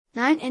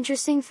9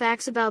 interesting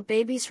facts about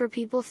babies for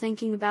people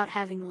thinking about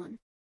having one.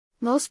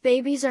 Most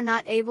babies are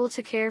not able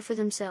to care for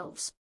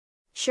themselves.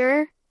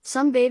 Sure,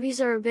 some babies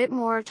are a bit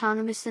more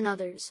autonomous than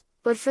others,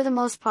 but for the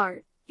most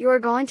part, you are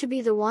going to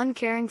be the one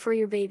caring for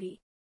your baby.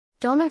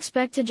 Don't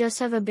expect to just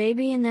have a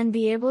baby and then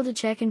be able to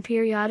check in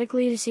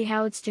periodically to see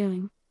how it's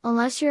doing,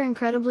 unless you're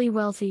incredibly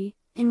wealthy,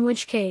 in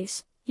which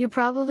case, you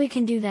probably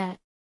can do that.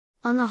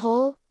 On the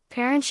whole,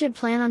 parents should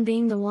plan on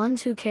being the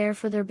ones who care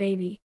for their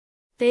baby.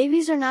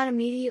 Babies are not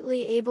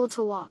immediately able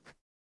to walk.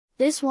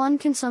 This one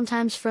can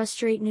sometimes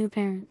frustrate new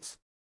parents.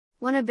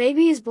 When a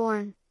baby is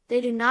born, they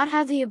do not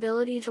have the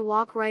ability to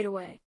walk right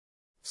away.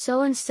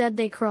 So instead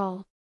they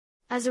crawl.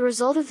 As a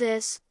result of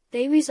this,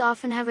 babies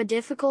often have a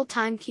difficult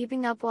time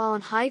keeping up while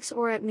on hikes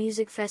or at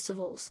music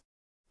festivals.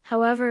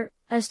 However,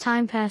 as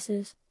time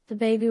passes, the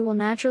baby will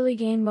naturally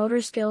gain motor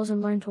skills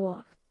and learn to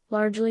walk,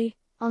 largely,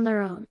 on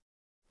their own.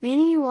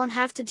 Meaning you won't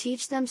have to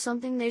teach them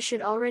something they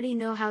should already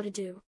know how to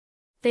do.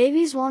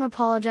 Babies won't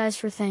apologize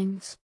for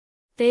things.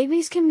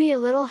 Babies can be a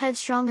little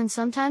headstrong and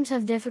sometimes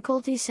have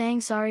difficulty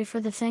saying sorry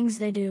for the things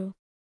they do.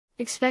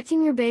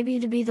 Expecting your baby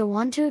to be the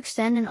one to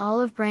extend an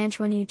olive branch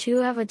when you two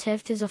have a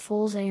tift is a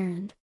fool's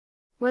errand.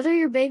 Whether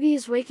your baby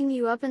is waking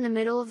you up in the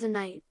middle of the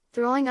night,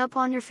 throwing up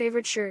on your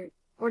favorite shirt,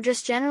 or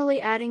just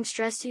generally adding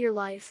stress to your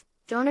life,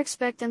 don't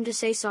expect them to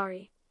say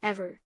sorry,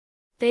 ever.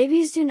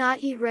 Babies do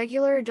not eat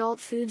regular adult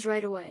foods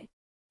right away.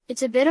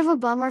 It's a bit of a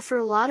bummer for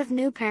a lot of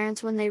new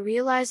parents when they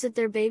realize that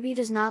their baby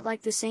does not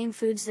like the same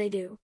foods they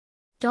do.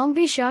 Don't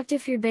be shocked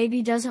if your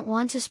baby doesn't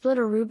want to split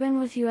a Rueben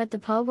with you at the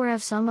pub or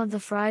have some of the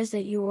fries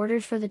that you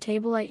ordered for the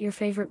table at your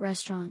favorite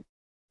restaurant.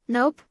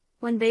 Nope,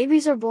 when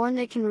babies are born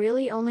they can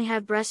really only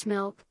have breast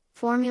milk,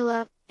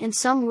 formula, and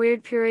some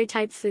weird puree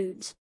type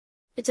foods.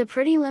 It's a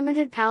pretty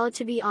limited palate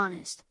to be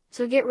honest,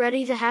 so get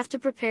ready to have to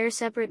prepare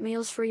separate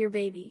meals for your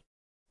baby.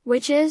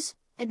 Which is,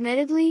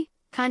 admittedly,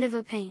 kind of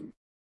a pain.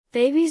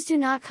 Babies do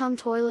not come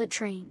toilet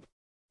trained.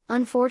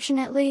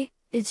 Unfortunately,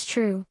 it's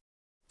true.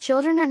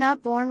 Children are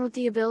not born with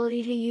the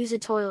ability to use a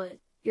toilet,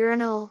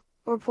 urinal,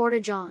 or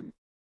porta-john.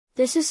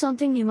 This is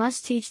something you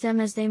must teach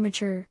them as they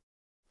mature.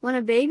 When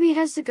a baby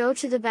has to go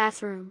to the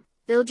bathroom,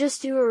 they'll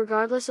just do it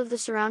regardless of the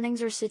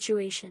surroundings or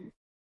situation.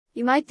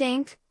 You might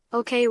think,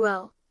 okay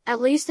well, at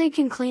least they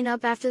can clean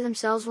up after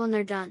themselves when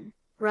they're done,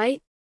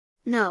 right?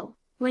 No,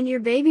 when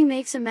your baby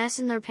makes a mess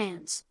in their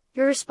pants,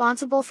 you're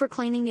responsible for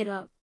cleaning it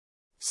up.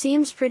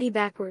 Seems pretty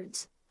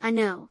backwards, I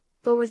know,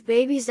 but with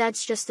babies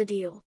that's just the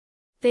deal.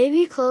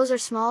 Baby clothes are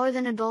smaller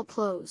than adult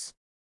clothes.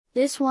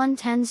 This one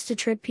tends to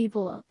trip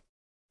people up.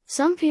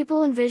 Some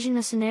people envision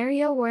a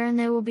scenario wherein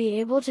they will be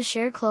able to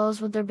share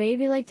clothes with their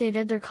baby like they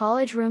did their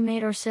college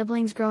roommate or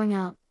siblings growing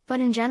up,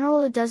 but in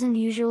general it doesn't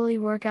usually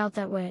work out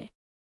that way.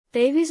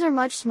 Babies are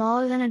much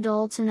smaller than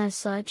adults and as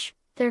such,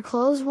 their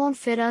clothes won't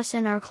fit us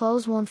and our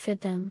clothes won't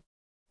fit them.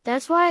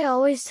 That's why I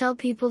always tell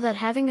people that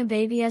having a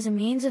baby as a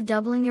means of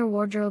doubling your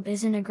wardrobe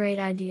isn't a great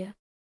idea.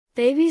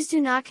 Babies do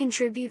not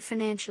contribute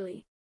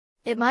financially.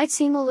 It might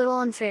seem a little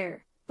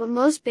unfair, but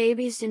most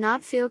babies do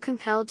not feel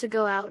compelled to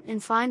go out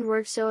and find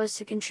work so as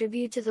to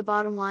contribute to the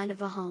bottom line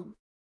of a home.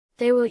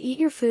 They will eat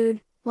your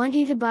food, want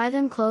you to buy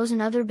them clothes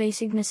and other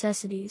basic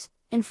necessities,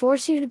 and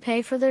force you to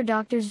pay for their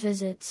doctor's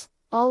visits,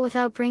 all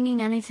without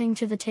bringing anything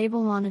to the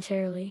table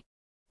monetarily.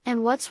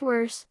 And what's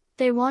worse,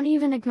 they won't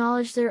even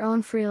acknowledge their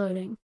own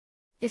freeloading.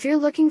 If you're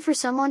looking for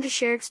someone to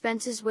share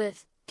expenses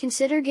with,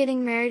 consider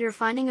getting married or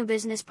finding a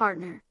business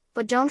partner,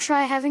 but don't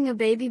try having a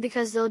baby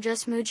because they'll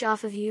just mooch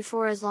off of you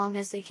for as long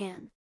as they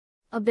can.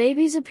 A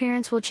baby's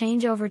appearance will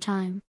change over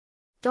time.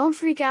 Don't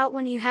freak out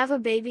when you have a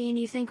baby and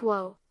you think,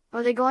 whoa,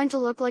 are they going to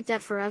look like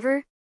that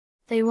forever?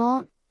 They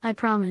won't, I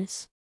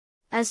promise.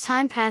 As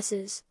time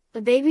passes,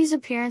 the baby's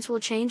appearance will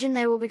change and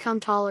they will become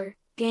taller,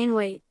 gain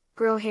weight,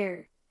 grow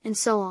hair, and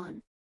so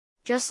on.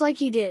 Just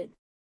like you did.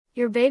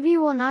 Your baby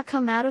will not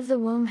come out of the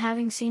womb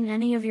having seen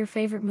any of your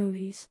favorite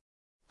movies.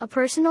 A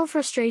personal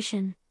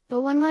frustration, but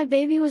when my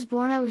baby was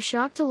born I was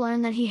shocked to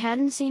learn that he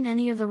hadn't seen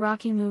any of the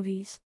Rocky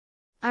movies.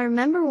 I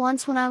remember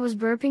once when I was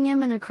burping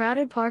him in a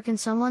crowded park and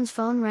someone's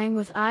phone rang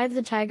with Eye of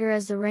the Tiger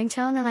as the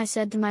ringtone and I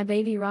said to my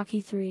baby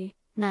Rocky 3,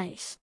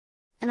 nice.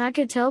 And I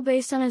could tell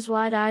based on his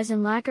wide eyes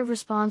and lack of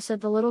response that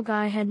the little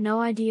guy had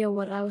no idea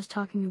what I was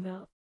talking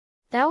about.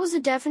 That was a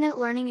definite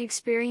learning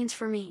experience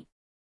for me.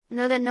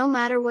 Know that no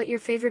matter what your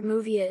favorite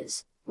movie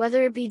is,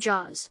 whether it be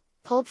Jaws,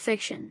 Pulp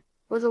Fiction,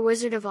 or The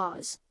Wizard of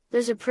Oz,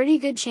 there's a pretty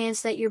good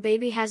chance that your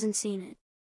baby hasn't seen it.